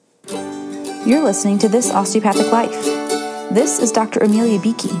You're listening to This Osteopathic Life. This is Dr. Amelia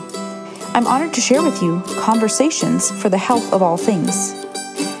Beakey. I'm honored to share with you conversations for the health of all things.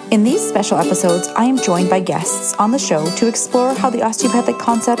 In these special episodes, I am joined by guests on the show to explore how the osteopathic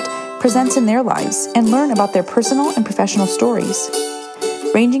concept presents in their lives and learn about their personal and professional stories.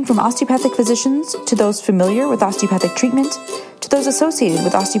 Ranging from osteopathic physicians to those familiar with osteopathic treatment to those associated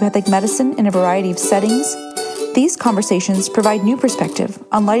with osteopathic medicine in a variety of settings, these conversations provide new perspective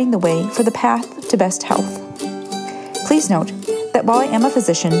on lighting the way for the path to best health. Please note that while I am a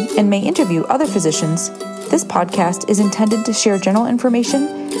physician and may interview other physicians, this podcast is intended to share general information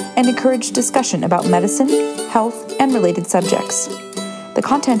and encourage discussion about medicine, health, and related subjects. The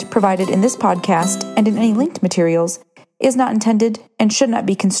content provided in this podcast and in any linked materials is not intended and should not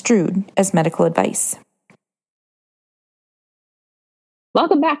be construed as medical advice.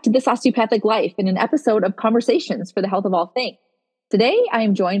 Welcome back to This Osteopathic Life in an episode of Conversations for the Health of All Things. Today, I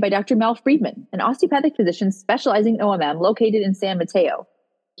am joined by Dr. Mel Friedman, an osteopathic physician specializing in OMM located in San Mateo.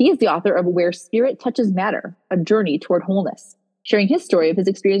 He is the author of Where Spirit Touches Matter, A Journey Toward Wholeness, sharing his story of his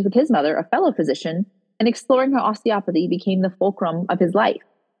experience with his mother, a fellow physician, and exploring how osteopathy became the fulcrum of his life.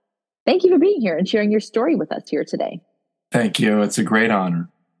 Thank you for being here and sharing your story with us here today. Thank you. It's a great honor.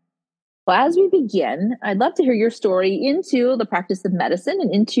 Well, as we begin, I'd love to hear your story into the practice of medicine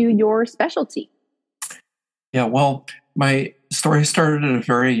and into your specialty. Yeah, well, my story started at a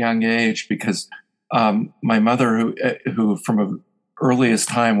very young age because my mother, who from the earliest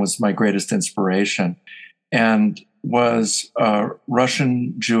time was my greatest inspiration, and was a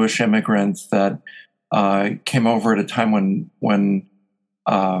Russian Jewish immigrant that came over at a time when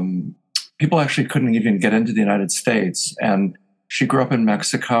people actually couldn't even get into the United States. And she grew up in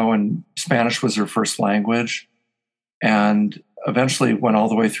Mexico, and Spanish was her first language, and eventually went all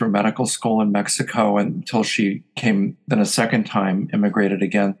the way through medical school in Mexico until she came then a second time, immigrated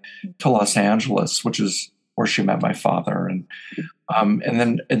again to Los Angeles, which is where she met my father. And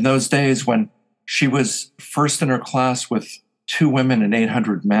then in those days when she was first in her class with 2 women and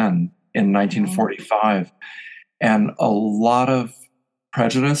 800 men in 1945, and a lot of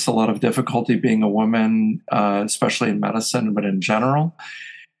prejudice, a lot of difficulty being a woman, especially in medicine, but in general,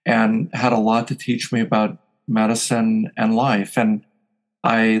 and had a lot to teach me about medicine and life. And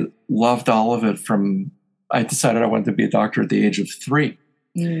I loved all of it I decided I wanted to be a doctor at the age of 3.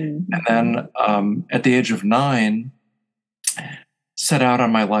 Mm-hmm. And then at the age of 9, set out on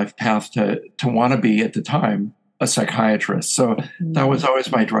my life path to want to be, at the time, a psychiatrist. So that was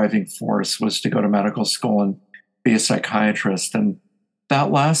always my driving force, was to go to medical school and be a psychiatrist. And that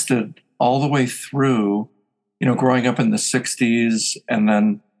lasted all the way through, growing up in the 60s and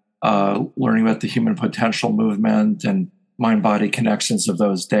then learning about the human potential movement and mind-body connections of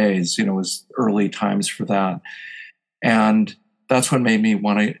those days. It was early times for that. And that's what made me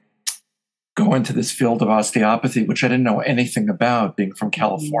want to go into this field of osteopathy, which I didn't know anything about, being from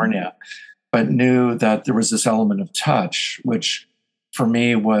California, but knew that there was this element of touch, which for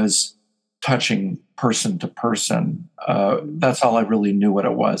me was touching person to person. That's all I really knew what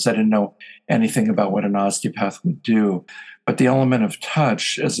it was. I didn't know anything about what an osteopath would do. But the element of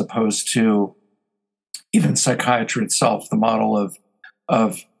touch, as opposed to even psychiatry itself, the model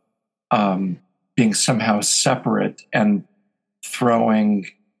of being somehow separate and throwing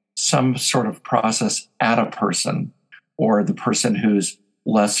some sort of process at a person, or the person who's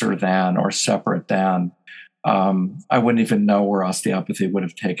lesser than or separate than, I wouldn't even know where osteopathy would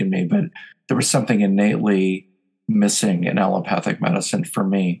have taken me, but there was something innately missing in allopathic medicine for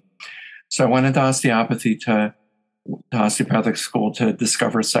me. So I went into osteopathy to osteopathic school to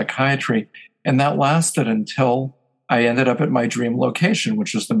discover psychiatry, and that lasted until I ended up at my dream location,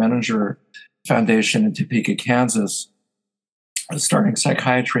 which was the Menninger Foundation in Topeka, Kansas, starting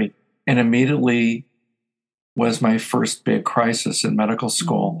psychiatry, and immediately was my first big crisis in medical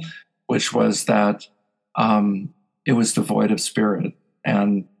school, which was that it was devoid of spirit.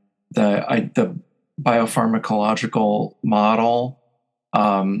 And the biopharmacological model,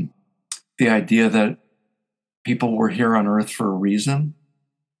 the idea that people were here on earth for a reason,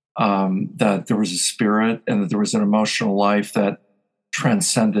 that there was a spirit and that there was an emotional life that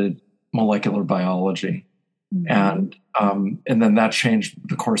transcended molecular biology. Mm-hmm. And then that changed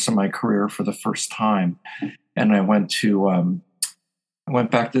the course of my career for the first time. And I went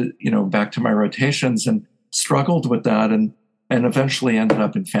back to my rotations and struggled with that, and eventually ended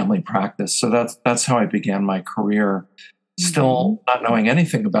up in family practice. So that's how I began my career, still not knowing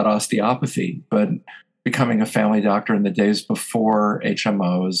anything about osteopathy, but becoming a family doctor in the days before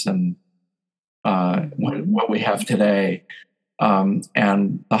HMOs and what we have today. And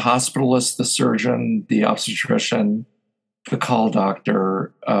the hospitalist, the surgeon, the obstetrician, the call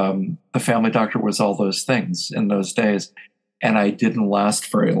doctor, the family doctor was all those things in those days. And I didn't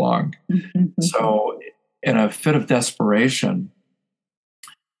last very long. So in a fit of desperation,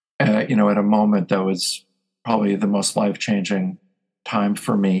 at a moment that was probably the most life-changing time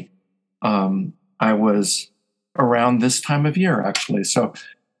for me, I was around this time of year, actually. So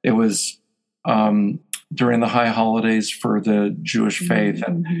it was during the high holidays for the Jewish faith.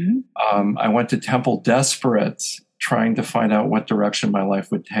 And I went to temple desperate, trying to find out what direction my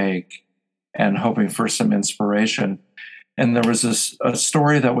life would take and hoping for some inspiration. And there was a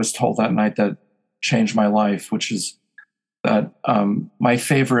story that was told that night that changed my life, which is that my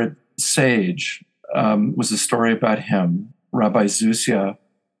favorite sage was a story about him, Rabbi Zusia,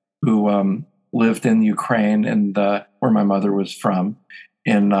 who lived in Ukraine and where my mother was from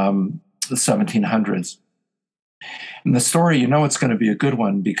in the 1700s. And the story, it's going to be a good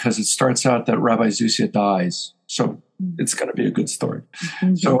one because it starts out that Rabbi Zusia dies. So it's going to be a good story.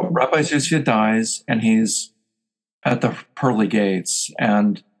 So Rabbi Zusia dies and he's at the pearly gates.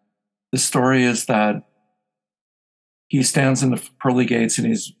 And the story is that he stands in the pearly gates and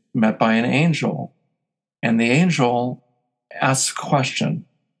he's met by an angel. And the angel asks a question.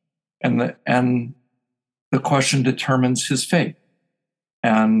 And the question determines his fate.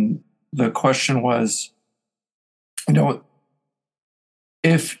 And the question was,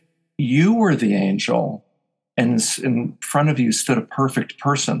 if you were the angel and in front of you stood a perfect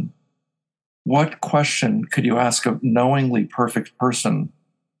person, what question could you ask a knowingly perfect person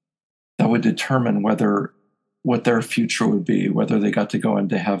that would determine what their future would be, whether they got to go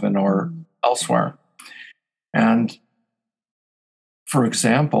into heaven or elsewhere? And for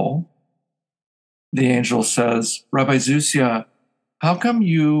example, the angel says, Rabbi Zusia, how come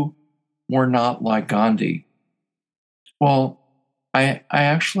you were not like Gandhi? Well, I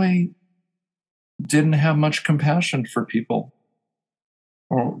actually didn't have much compassion for people.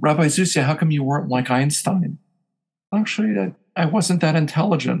 Or Rabbi Zusia, how come you weren't like Einstein? Actually, I wasn't that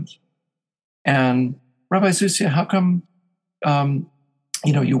intelligent. And Rabbi Zusia, how come,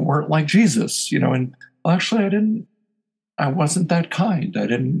 you weren't like Jesus? And actually, I wasn't that kind. I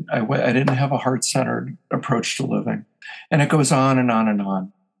didn't have a heart-centered approach to living. And it goes on and on and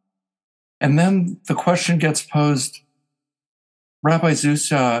on. And then the question gets posed, Rabbi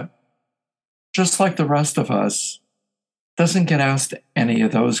Zusia, just like the rest of us, doesn't get asked any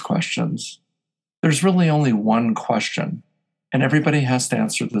of those questions. There's really only one question, and everybody has to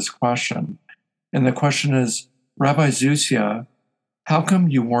answer this question. And the question is, Rabbi Zusia, how come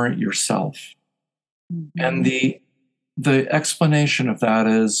you weren't yourself? And the explanation of that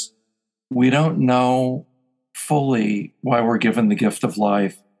is, we don't know fully why we're given the gift of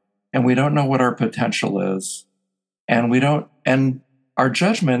life, and we don't know what our potential is, and our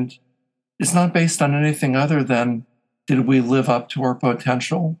judgment is not based on anything other than, did we live up to our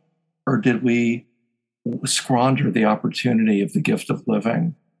potential, or did we squander the opportunity of the gift of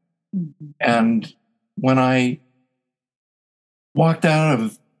living? And when I walked out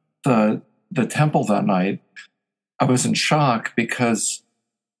of the temple that night, I was in shock because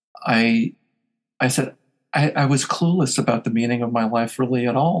I said I was clueless about the meaning of my life really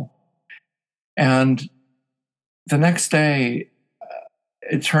at all. And the next day,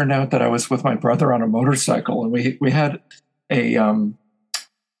 it turned out that I was with my brother on a motorcycle, and we had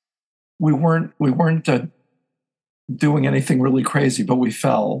we weren't doing anything really crazy, but we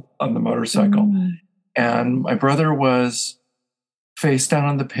fell on the motorcycle, and my brother was face down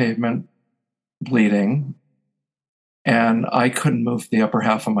on the pavement, bleeding, and I couldn't move the upper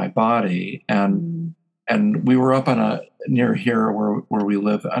half of my body, and we were up on near here where we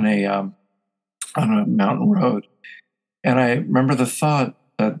live on a mountain road. And I remember the thought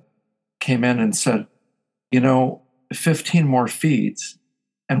that came in and said, 15 more feet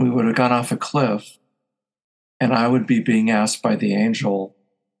and we would have gone off a cliff, and I would be being asked by the angel,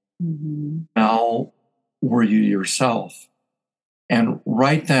 Mel, were you yourself? And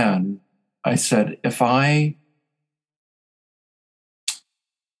right then I said, I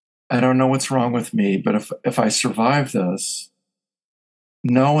don't know what's wrong with me, but if I survive this,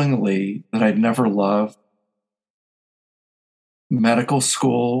 knowingly that I'd never loved, medical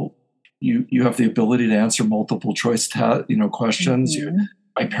school, you have the ability to answer multiple choice questions.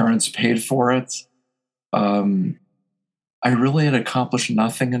 My parents paid for it. I really had accomplished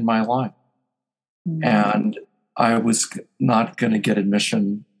nothing in my life. And I was not going to get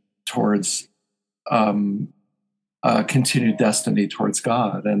admission towards continued destiny towards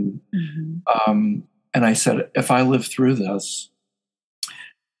God. And I said, if I live through this,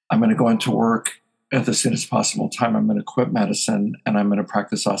 I'm going to go into work at the soonest possible time. I'm going to quit medicine and I'm going to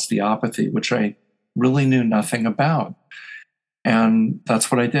practice osteopathy, which I really knew nothing about. And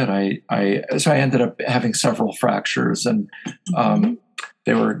that's what I did. So I ended up having several fractures, and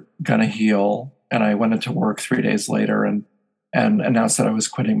they were going to heal. And I went into work 3 days later and announced that I was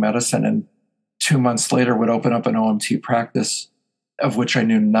quitting medicine. And 2 months later, would open up an OMT practice of which I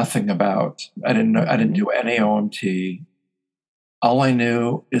knew nothing about. I didn't do any OMT. All I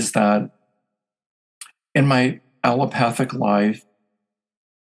knew is that in my allopathic life,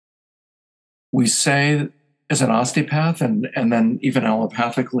 we say as an osteopath and then even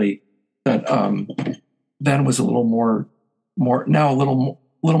allopathically that then was a little more now a little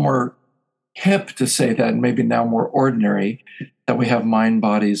more hip to say that, and maybe now more ordinary, that we have mind,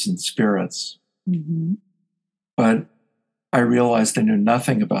 bodies, and spirits. Mm-hmm. But I realized I knew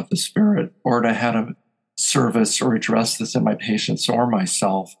nothing about the spirit or to how to service or address this in my patients or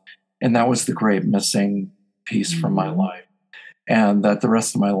myself. And that was the great missing piece from my life. And that the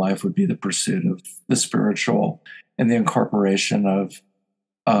rest of my life would be the pursuit of the spiritual and the incorporation of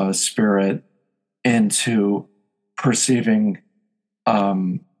spirit into perceiving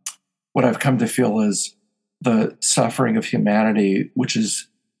what I've come to feel is the suffering of humanity, which is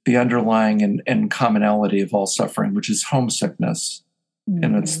the underlying and commonality of all suffering, which is homesickness. Mm-hmm.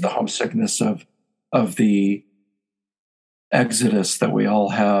 And it's the homesickness of the exodus that we all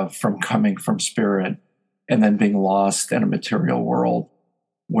have from coming from spirit and then being lost in a material world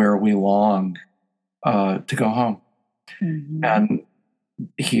where we long to go home. Mm-hmm. And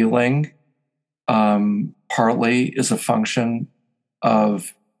healing partly is a function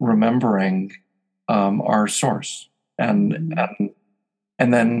of remembering our source. And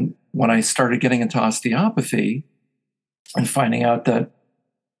then when I started getting into osteopathy and finding out that,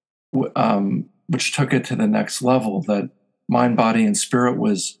 which took it to the next level, that mind, body, and spirit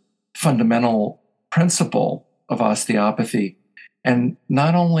was fundamental principle of osteopathy. And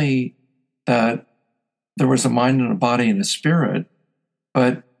not only that there was a mind and a body and a spirit,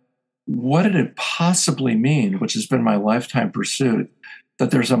 but what did it possibly mean, which has been my lifetime pursuit,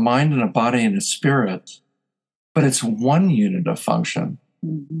 that there's a mind and a body and a spirit, but it's one unit of function,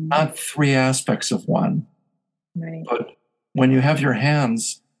 not three aspects of one. Right. But when you have your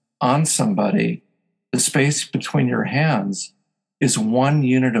hands on somebody, the space between your hands is one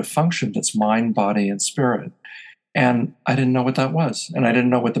unit of function that's mind, body, and spirit. And I didn't know what that was. And I didn't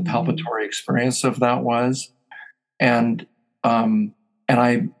know what the palpatory experience of that was. And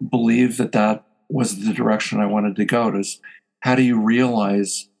I believe that was the direction I wanted to go. To how do you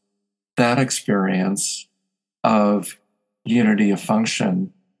realize that experience of unity of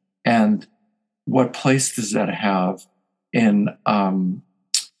function, and what place does that have in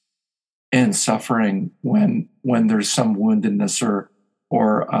suffering when there's some woundedness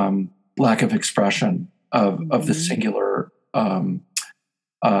or lack of expression of the singular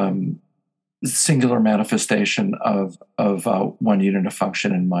manifestation of one unit of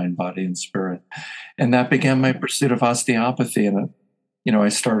function in mind, body, and spirit. And that began my pursuit of osteopathy. And I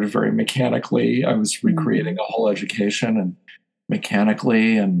started very mechanically. I was recreating a whole education and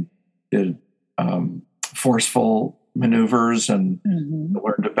mechanically, and did forceful maneuvers and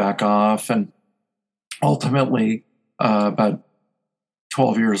learned to back off. And ultimately, about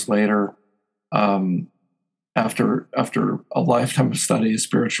 12 years later, after a lifetime of study of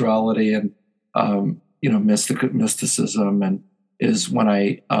spirituality and mysticism, and is when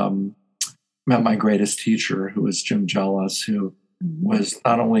I met my greatest teacher, who was Jim Gellas, who was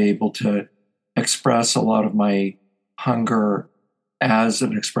not only able to express a lot of my hunger as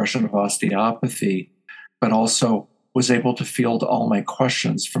an expression of osteopathy, but also was able to field all my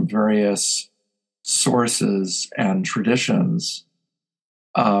questions from various sources and traditions,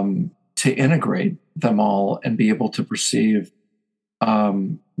 to integrate them all and be able to perceive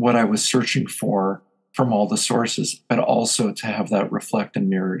what I was searching for from all the sources, but also to have that reflect and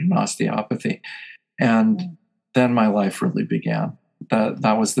mirrored in osteopathy. And then my life really began.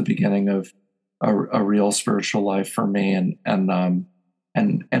 That was the beginning of a real spiritual life for me, and an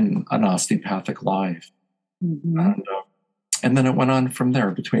osteopathic life. And then it went on from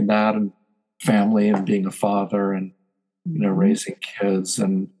there, between that and family and being a father and raising kids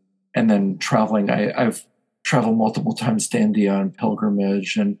and then traveling. I've traveled multiple times to India on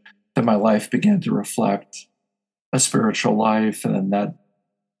pilgrimage, and then my life began to reflect a spiritual life, and then that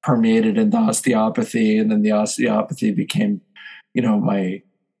permeated into osteopathy, and then the osteopathy became, where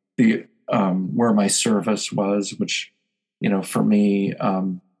my service was, which, for me,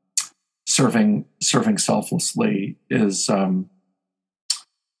 serving selflessly is the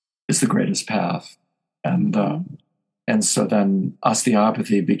greatest path. And so then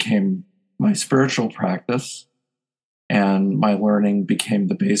osteopathy became my spiritual practice, and my learning became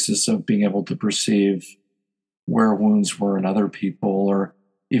the basis of being able to perceive where wounds were in other people, or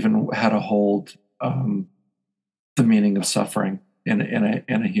even how to hold the meaning of suffering in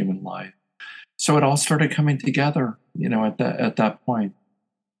a human life. So it all started coming together, at that point.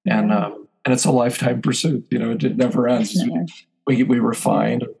 And it's a lifetime pursuit. It never ends. Yeah. We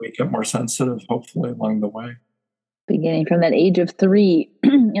refine and we get more sensitive, hopefully, along the way. Beginning from that age of 3.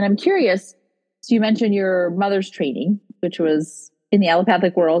 And I'm curious, so you mentioned your mother's training, which was in the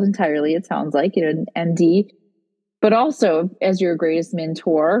allopathic world entirely, it sounds like, an MD. But also, as your greatest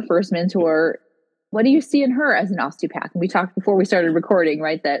mentor, first mentor, what do you see in her as an osteopath? And we talked before we started recording,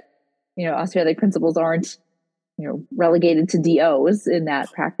 right, that, osteopathic principles aren't, relegated to DOs in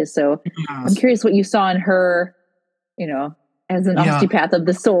that practice. So yes. I'm curious what you saw in her, as an osteopath of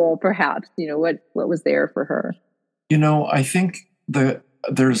the soul, perhaps, what was there for her? I think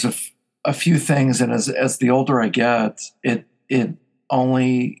there's a few things, and as the older I get, it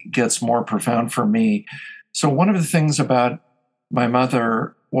only gets more profound for me. So one of the things about my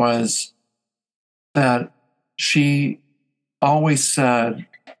mother was that she always said,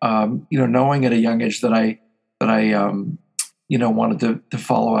 knowing at a young age that I wanted to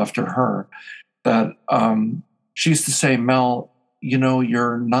follow after her, that she used to say, Mel,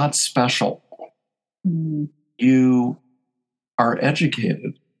 you're not special. Mm-hmm. You are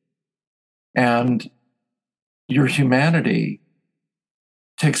educated, and your humanity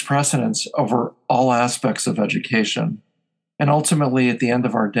takes precedence over all aspects of education. And ultimately, at the end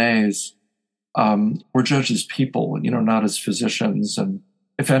of our days, we're judged as people, not as physicians. And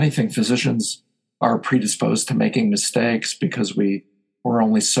if anything, physicians are predisposed to making mistakes because we're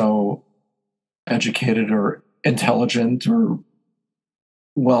only so educated or intelligent or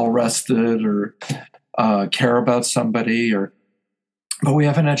well-rested or care about somebody, but we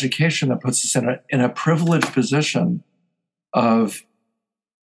have an education that puts us in a privileged position of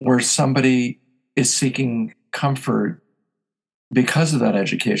where somebody is seeking comfort because of that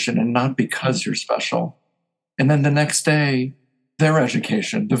education and not because you're special. And then the next day, their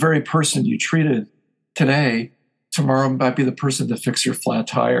education, the very person you treated today, tomorrow might be the person to fix your flat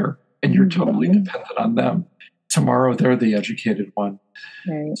tire, and you're totally dependent on them. Tomorrow, they're the educated one.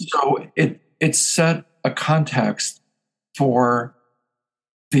 Right. So it set a context for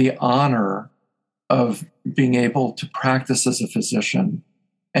the honor of being able to practice as a physician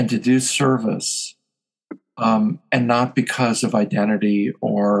and to do service, and not because of identity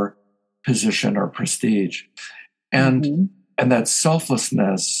or position or prestige. And that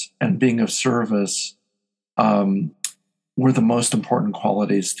selflessness and being of service were the most important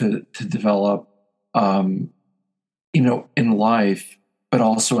qualities to develop, in life, but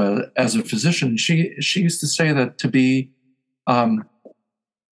also as a physician. She used to say that to be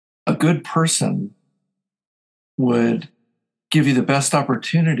a good person would give you the best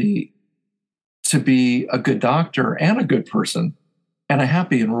opportunity to be a good doctor and a good person and a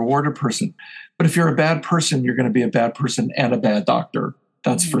happy and rewarded person. But if you're a bad person, you're going to be a bad person and a bad doctor.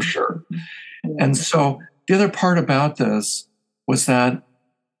 That's for sure. Yeah. And so the other part about this was that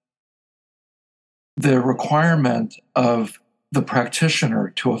the requirement of the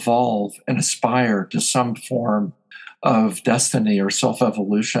practitioner to evolve and aspire to some form of destiny or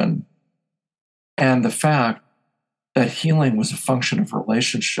self-evolution, and the fact that healing was a function of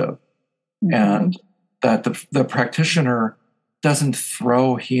relationship, and that the practitioner doesn't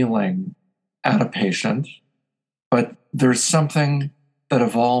throw healing at a patient, but there's something that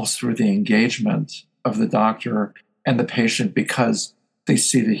evolves through the engagement of the doctor and the patient because they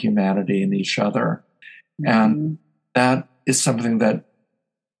see the humanity in each other. And that is something that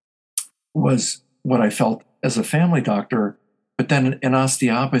was what I felt as a family doctor. But then in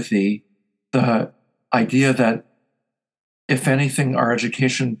osteopathy, the idea that, if anything, our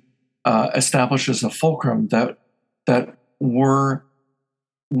education establishes a fulcrum that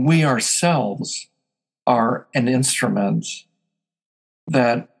we ourselves are an instrument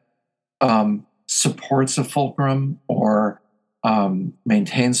that supports a fulcrum or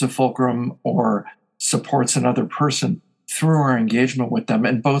maintains a fulcrum or supports another person through our engagement with them.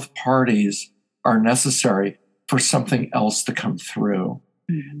 And both parties are necessary for something else to come through.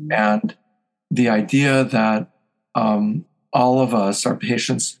 Mm-hmm. And the idea that all of us, our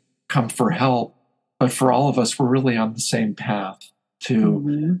patients, come for help, but for all of us, we're really on the same path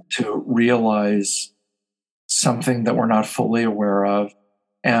to realize something that we're not fully aware of,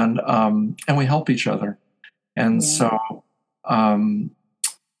 and we help each other. And so,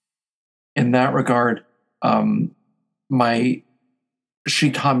 in that regard,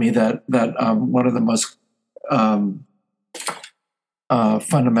 she taught me that one of the most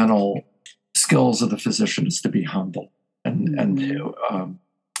fundamental skills of the physician is to be humble and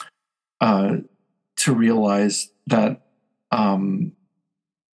to realize that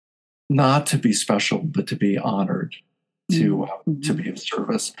not to be special, but to be honored, to be of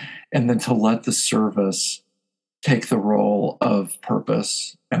service, and then to let the service take the role of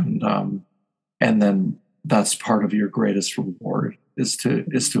purpose, and then that's part of your greatest reward is to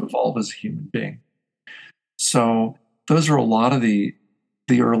evolve as a human being. So those are a lot of the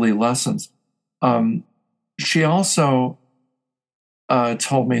early lessons. She also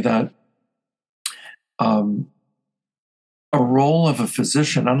told me that a role of a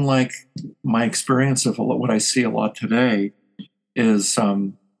physician, unlike my experience of what I see a lot today, is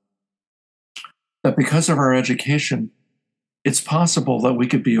that because of our education, it's possible that we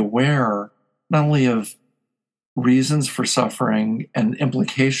could be aware not only of reasons for suffering and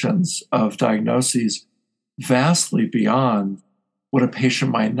implications of diagnoses vastly beyond what a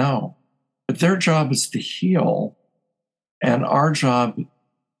patient might know. But their job is to heal, and our job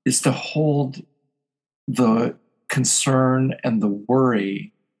is to hold the concern and the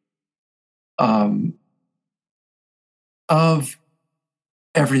worry of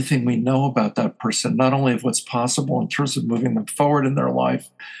everything we know about that person, not only of what's possible in terms of moving them forward in their life,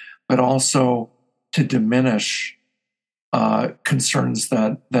 but also to diminish concerns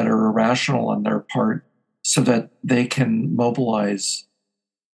that are irrational on their part, so that they can mobilize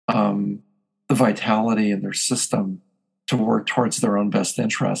the vitality in their system to work towards their own best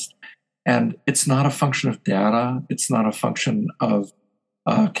interest. And it's not a function of data. It's not a function of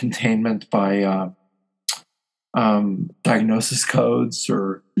containment by diagnosis codes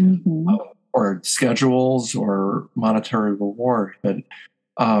or schedules or monetary reward. But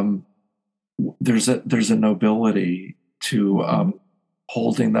there's a nobility to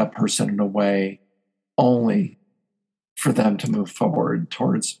holding that person in a way only for them to move forward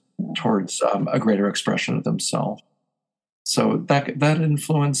towards a greater expression of themselves. So that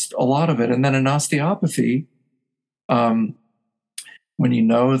influenced a lot of it. And then in osteopathy, when you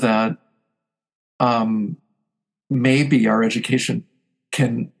know that maybe our education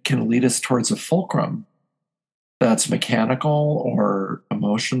can lead us towards a fulcrum that's mechanical or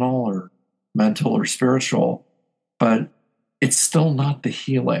emotional or mental or spiritual, but it's still not the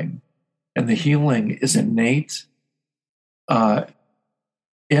healing. And the healing is innate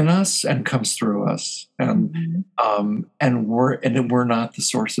in us and comes through us, and we're not the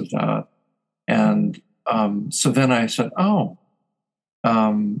source of that. And so then I said,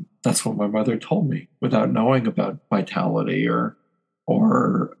 that's what my mother told me, without knowing about vitality or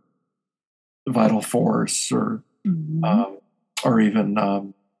vital force or even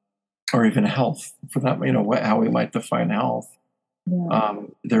health, for that, how we might define health.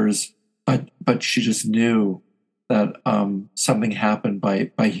 But she just knew that something happened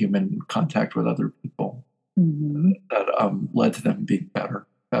by human contact with other people that led to them being better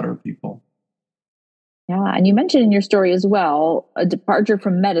people. Yeah, and you mentioned in your story as well a departure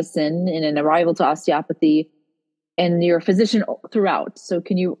from medicine and an arrival to osteopathy, and you're a physician throughout. So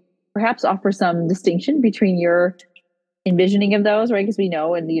can you perhaps offer some distinction between your envisioning of those, right? Because we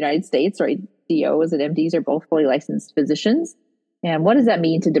know in the United States, right, DOs and MDs are both fully licensed physicians. And what does that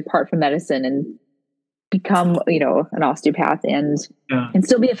mean to depart from medicine and become, an osteopath and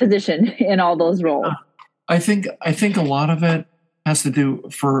still be a physician in all those roles? I think a lot of it has to do,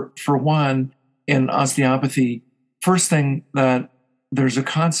 for one, in osteopathy. First thing, that there's a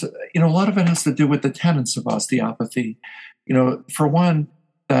concept. A lot of it has to do with the tenets of osteopathy. For one,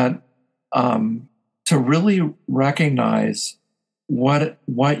 that to really recognize what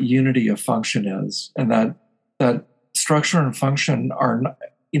unity of function is, and that structure and function are,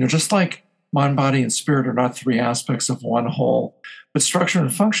 just like mind, body, and spirit are not three aspects of one whole, but structure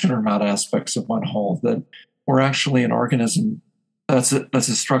and function are not aspects of one whole, that we're actually an organism that's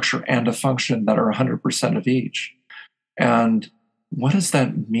a structure and a function that are 100% of each. And what does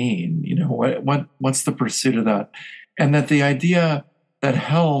that mean? What's the pursuit of that? And that the idea that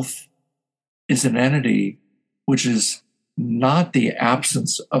health is an entity which is not the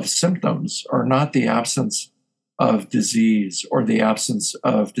absence of symptoms, or not the absence of disease, or the absence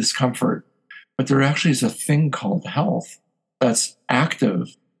of discomfort, but there actually is a thing called health that's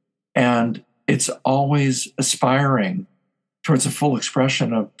active, and it's always aspiring towards a full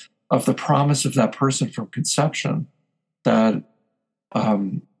expression of the promise of that person from conception, that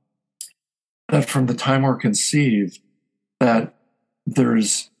from the time we're conceived, that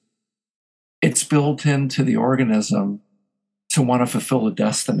it's built into the organism to want to fulfill a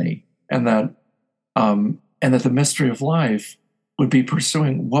destiny, and that the mystery of life would be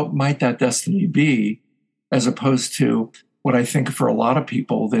pursuing what might that destiny be, as opposed to what I think for a lot of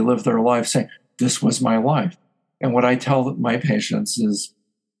people, they live their life saying, this was my life. And what I tell my patients is,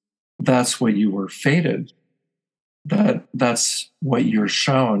 that's what you were fated, that's what you're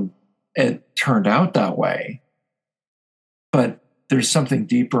shown. It turned out that way. But there's something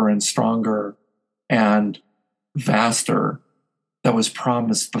deeper and stronger and vaster that was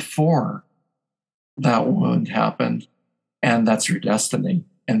promised before that wound happened. And that's your destiny.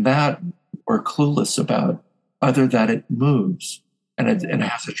 And that we're clueless about, other that it moves and it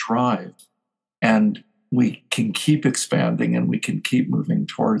has a drive. And we can keep expanding and we can keep moving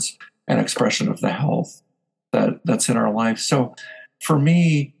towards an expression of the health that's in our life. So for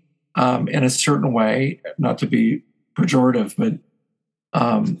me, in a certain way, not to be pejorative, but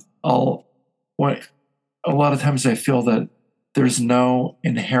a lot of times I feel that there's no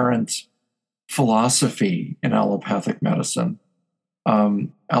inherent philosophy in allopathic medicine.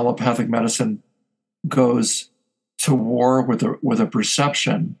 Allopathic medicine goes to war with a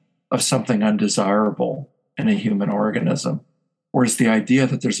perception of something undesirable in a human organism, whereas the idea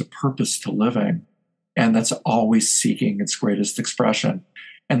that there's a purpose to living and that's always seeking its greatest expression.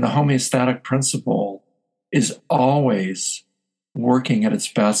 And the homeostatic principle is always working at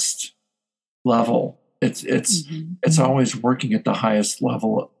its best level. It's always working at the highest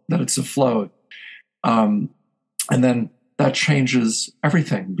level that it's afloat. And then that changes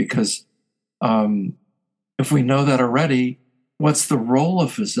everything, because if we know that already, what's the role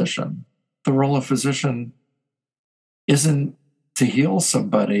of physician? The role of physician isn't to heal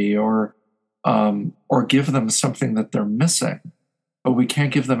somebody or give them something that they're missing, but we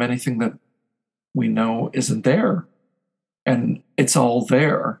can't give them anything that we know isn't there, and it's all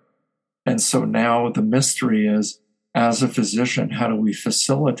there. And so now the mystery is, as a physician, how do we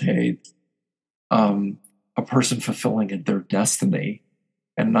facilitate a person fulfilling their destiny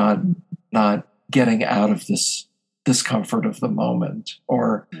and not getting out of this discomfort of the moment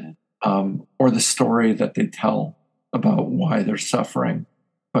or the story that they tell about why they're suffering.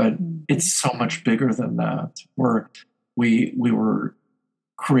 But it's so much bigger than that. We were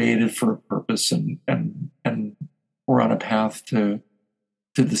created for a purpose, and we're on a path to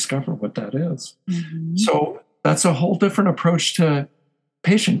discover what that is. Mm-hmm. So that's a whole different approach to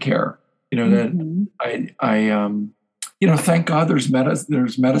patient care. That I thank God there's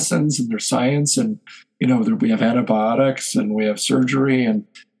medicines and there's science, and we have antibiotics and we have surgery,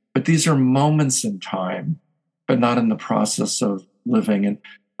 but these are moments in time, but not in the process of living. And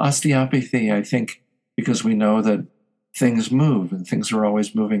osteopathy, I think, because we know that things move and things are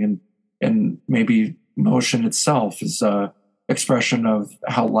always moving, and maybe motion itself is a expression of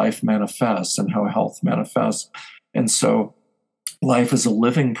how life manifests and how health manifests. And so life is a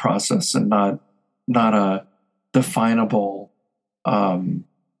living process and not a definable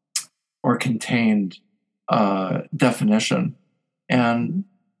or contained definition. And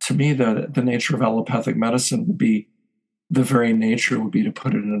to me, the nature of allopathic medicine would be, the very nature would be to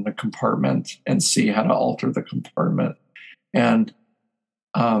put it in a compartment and see how to alter the compartment. And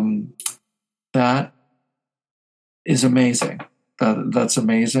that is amazing. That's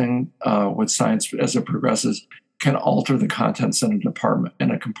amazing. What science, as it progresses, can alter the contents in a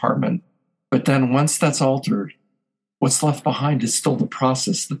compartment. But then once that's altered, what's left behind is still the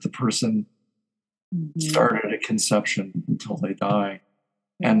process that the person started at conception until they die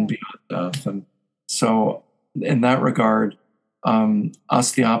and beyond death. And so in that regard,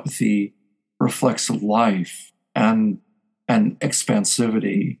 osteopathy reflects life and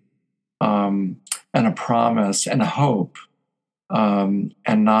expansivity, and a promise and a hope, and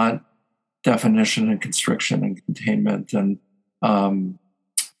not definition and constriction and containment and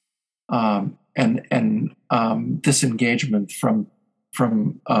disengagement from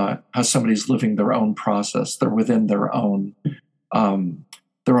how somebody's living their own process. They're within their own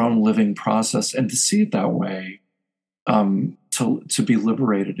living process, and to see it that way, to be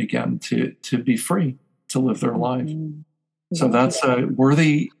liberated again, to be free, to live their life. So that's a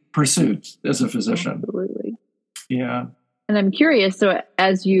worthy pursuit as a physician. Absolutely. Yeah. And I'm curious, so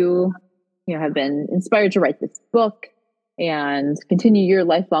as you have been inspired to write this book and continue your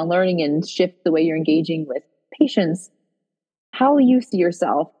lifelong learning and shift the way you're engaging with patients, how you see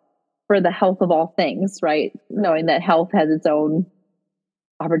yourself for the health of all things, right? Knowing that health has its own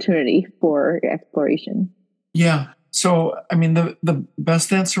opportunity for exploration. Yeah. So, I mean, the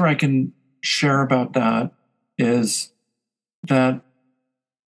best answer I can share about that is that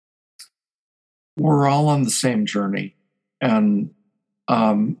we're all on the same journey. And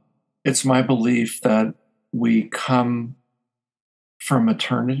it's my belief that we come from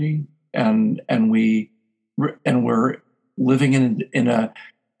eternity, and we're living in a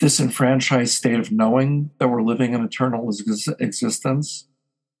disenfranchised state of knowing that we're living an eternal existence,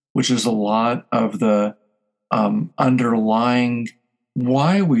 which is a lot of the underlying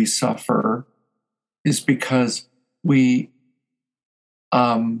why we suffer is because we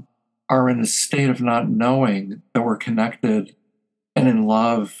are in a state of not knowing that we're connected and in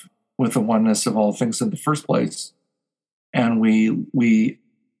love with the oneness of all things in the first place. And we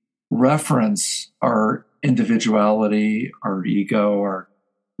reference our individuality, our ego,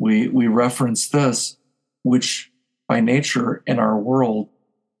 we reference this, which by nature in our world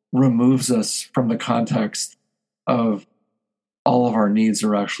removes us from the context of all of our needs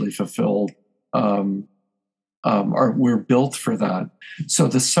are actually fulfilled. We're built for that. So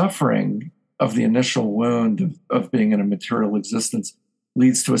the suffering of the initial wound of being in a material existence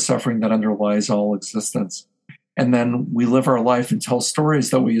leads to a suffering that underlies all existence. And then we live our life and tell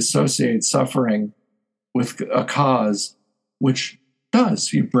stories that we associate suffering with a cause, which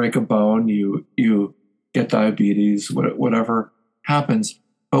does. You break a bone, you get diabetes, whatever happens,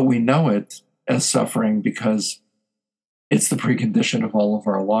 but we know it as suffering because it's the precondition of all of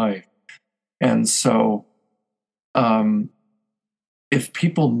our life. And so if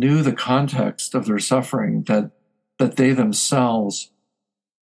people knew the context of their suffering, that they themselves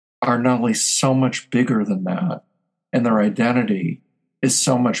are not only so much bigger than that, and their identity is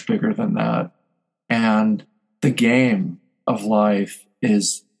so much bigger than that, and the game of life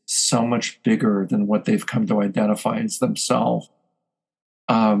is so much bigger than what they've come to identify as themselves,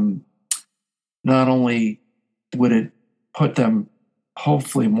 not only would it put them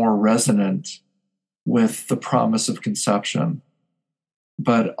hopefully more resonant with the promise of conception,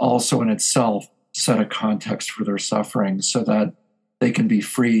 but also in itself set a context for their suffering so that they can be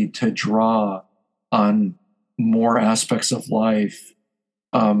free to draw on more aspects of life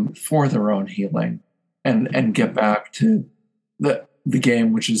for their own healing and get back to the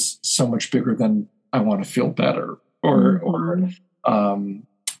game, which is so much bigger than I want to feel better or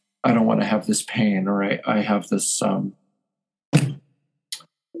I don't want to have this pain, or I have this, I'm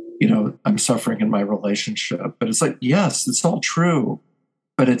suffering in my relationship. But it's like, yes, it's all true,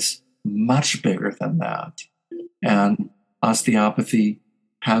 but it's much bigger than that. And osteopathy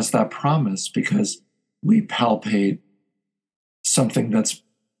has that promise because we palpate something that's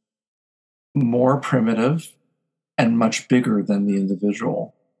more primitive and much bigger than the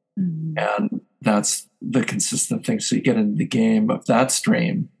individual. Mm-hmm. And that's the consistent thing. So you get in the game of that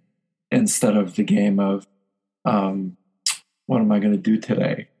stream instead of the game of, what am I going to do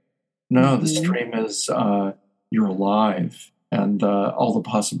today? No, mm-hmm. The stream is you're alive and all the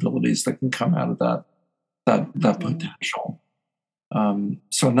possibilities that can come out of that mm-hmm. potential.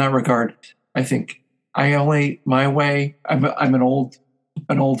 So in that regard, I think my way, I'm an old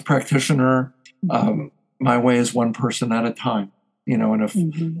practitioner. My way is one person at a time, and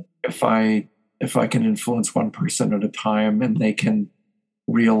if I can influence one person at a time and they can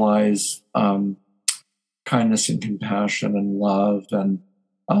realize kindness and compassion and love and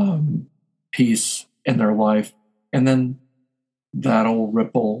peace in their life, and then that'll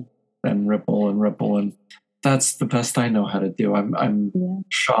ripple and ripple and ripple, and that's the best I know how to do. I'm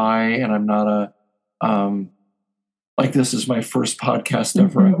shy, and I'm not like this is my first podcast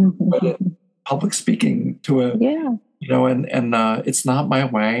ever, but public speaking to and it's not my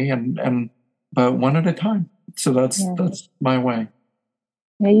way, but one at a time. So that's my way.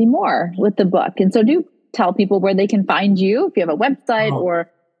 Maybe more with the book. And so do tell people where they can find you, if you have a website or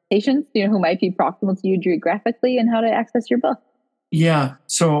patients, who might be proximal to you geographically, and how to access your book. Yeah.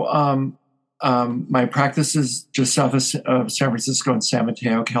 So my practice is just south of San Francisco in San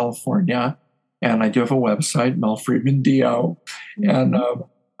Mateo, California. And I do have a website, Mel Friedman DO. Mm-hmm. And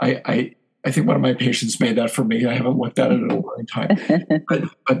I think one of my patients made that for me. I haven't looked at it in a long time.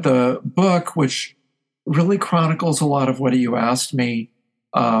 but the book, which really chronicles a lot of what you asked me,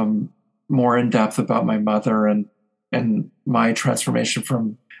 more in depth about my mother and my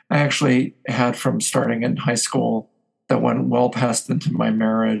transformation I actually had from starting in high school that went well past into my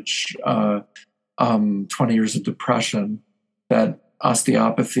marriage, 20 years of depression, that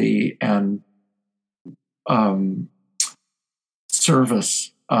osteopathy and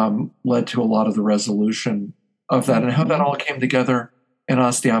service led to a lot of the resolution of that, and how that all came together in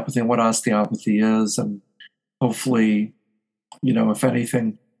osteopathy and what osteopathy is, and hopefully, if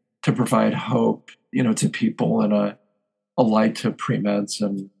anything, to provide hope, to people and a light to pre-meds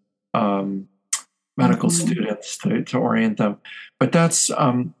and medical students to orient them. But that's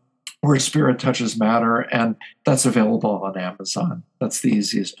where Spirit Touches Matter, and that's available on Amazon. That's the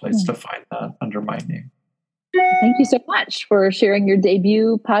easiest place to find that under my name. Thank you so much for sharing your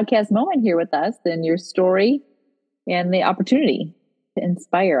debut podcast moment here with us and your story and the opportunity to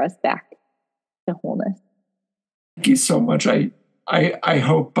inspire us back to wholeness. Thank you so much. I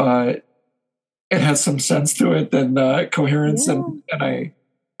hope it has some sense to it than coherence. Yeah. And I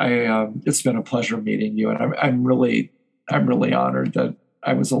it's been a pleasure meeting you, and I'm really honored that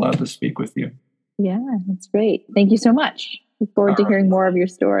I was allowed to speak with you. Yeah, that's great. Thank you so much. Look forward to hearing more of your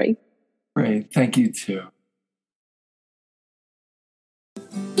story. Great. Thank you too.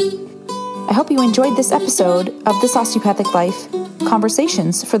 I hope you enjoyed this episode of This Osteopathic Life,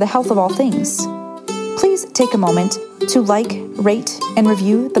 Conversations for the Health of All Things. Please take a moment to like, rate, and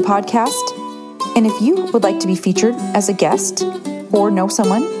review the podcast. And if you would like to be featured as a guest or know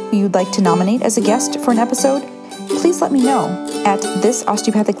someone who you'd like to nominate as a guest for an episode, please let me know at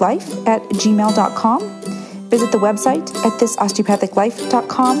thisosteopathiclife@gmail.com. Visit the website at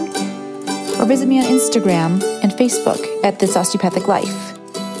thisosteopathiclife.com or visit me on Instagram and Facebook at This Osteopathic Life.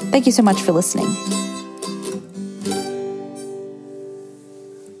 Thank you so much for listening.